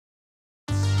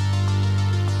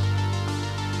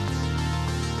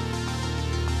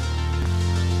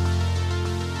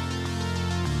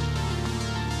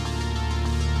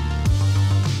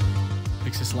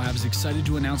Lab is excited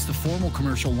to announce the formal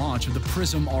commercial launch of the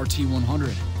Prism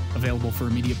RT-100. Available for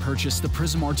immediate purchase, the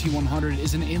Prism RT-100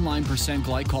 is an inline percent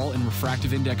glycol and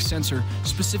refractive index sensor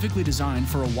specifically designed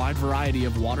for a wide variety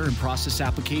of water and process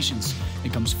applications.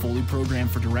 It comes fully programmed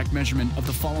for direct measurement of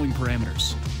the following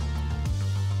parameters: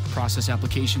 process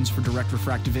applications for direct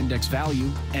refractive index value,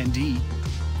 ND,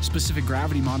 specific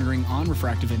gravity monitoring on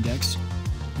refractive index,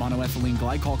 mono-ethylene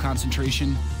glycol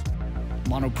concentration,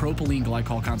 mono-propylene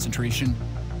glycol concentration,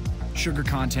 sugar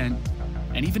content,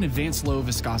 and even advanced low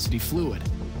viscosity fluid.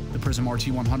 The Prism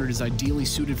RT-100 is ideally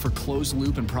suited for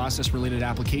closed-loop and process-related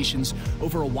applications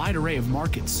over a wide array of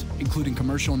markets, including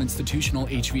commercial and institutional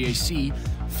HVAC,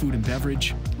 food and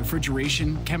beverage,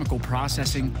 refrigeration, chemical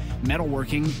processing,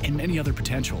 metalworking, and many other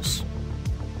potentials.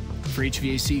 For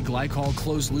HVAC glycol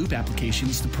closed-loop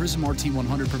applications, the Prism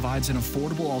RT-100 provides an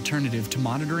affordable alternative to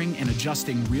monitoring and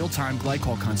adjusting real-time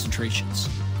glycol concentrations.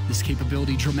 This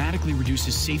capability dramatically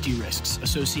reduces safety risks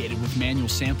associated with manual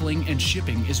sampling and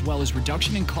shipping, as well as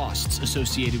reduction in costs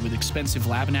associated with expensive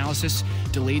lab analysis,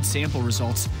 delayed sample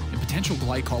results, and potential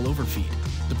glycol overfeed.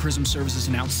 The Prism serves as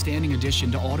an outstanding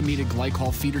addition to automated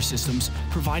glycol feeder systems,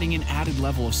 providing an added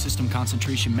level of system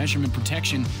concentration measurement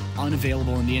protection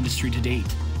unavailable in the industry to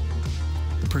date.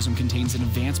 The Prism contains an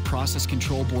advanced process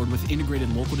control board with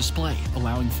integrated local display,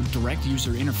 allowing for direct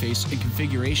user interface and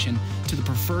configuration to the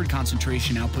preferred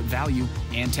concentration output value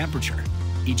and temperature.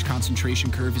 Each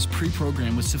concentration curve is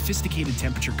pre-programmed with sophisticated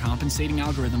temperature compensating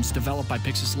algorithms developed by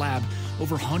Pyxis Lab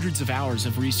over hundreds of hours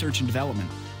of research and development,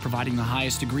 providing the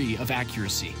highest degree of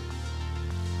accuracy.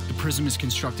 The Prism is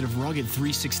constructed of rugged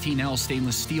 316L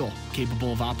stainless steel,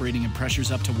 capable of operating at pressures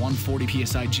up to 140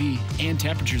 psig and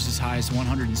temperatures as high as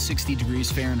 160 degrees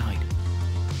Fahrenheit.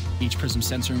 Each Prism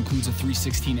sensor includes a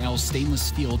 316L stainless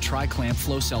steel tri-clamp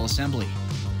flow cell assembly.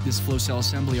 This flow cell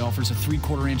assembly offers a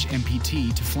 3/4-inch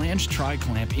MPT to flange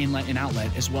tri-clamp inlet and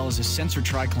outlet, as well as a sensor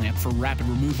tri-clamp for rapid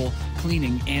removal,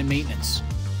 cleaning, and maintenance.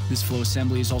 This flow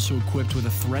assembly is also equipped with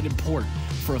a threaded port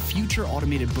for a future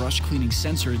automated brush cleaning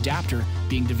sensor adapter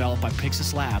being developed by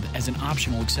Pyxis Lab as an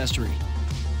optional accessory.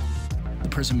 The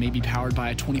Prism may be powered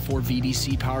by a 24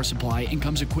 VDC power supply and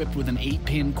comes equipped with an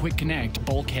 8-pin quick connect,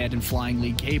 bulkhead, and flying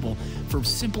lead cable for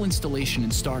simple installation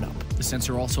and startup. The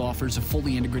sensor also offers a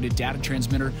fully integrated data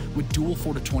transmitter with dual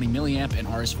 420 mA and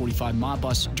RS-45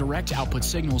 Modbus direct output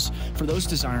signals for those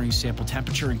desiring sample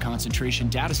temperature and concentration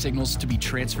data signals to be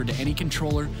transferred to any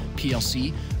controller,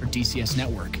 PLC, or DCS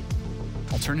network.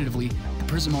 Alternatively, the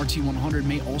Prism RT-100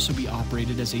 may also be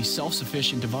operated as a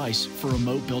self-sufficient device for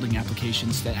remote building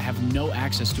applications that have no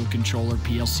access to a controller,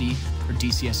 PLC, or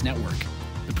DCS network.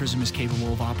 The Prism is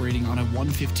capable of operating on a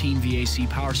 115 VAC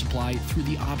power supply through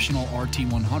the optional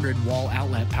RT-100 wall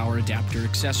outlet power adapter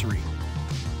accessory.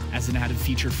 As an added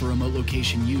feature for remote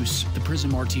location use, the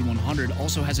Prism RT-100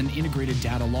 also has an integrated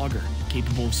data logger,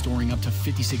 capable of storing up to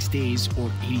 56 days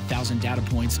or 80,000 data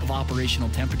points of operational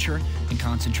temperature and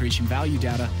concentration value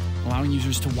data, allowing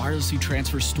users to wirelessly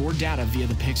transfer stored data via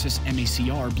the Pyxis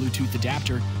MACR Bluetooth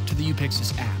adapter to the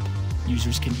Pyxis app.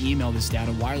 Users can email this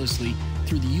data wirelessly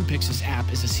through the Pyxis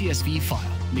app as a CSV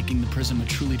file, making the Prism a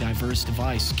truly diverse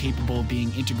device capable of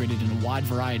being integrated in a wide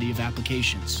variety of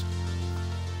applications.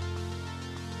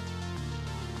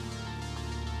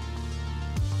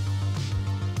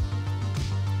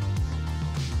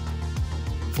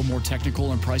 For more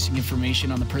technical and pricing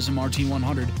information on the Prism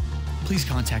RT-100, please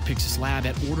contact Pyxis Lab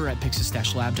at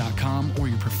order@pyxis-lab.com or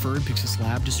your preferred Pyxis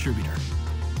Lab distributor.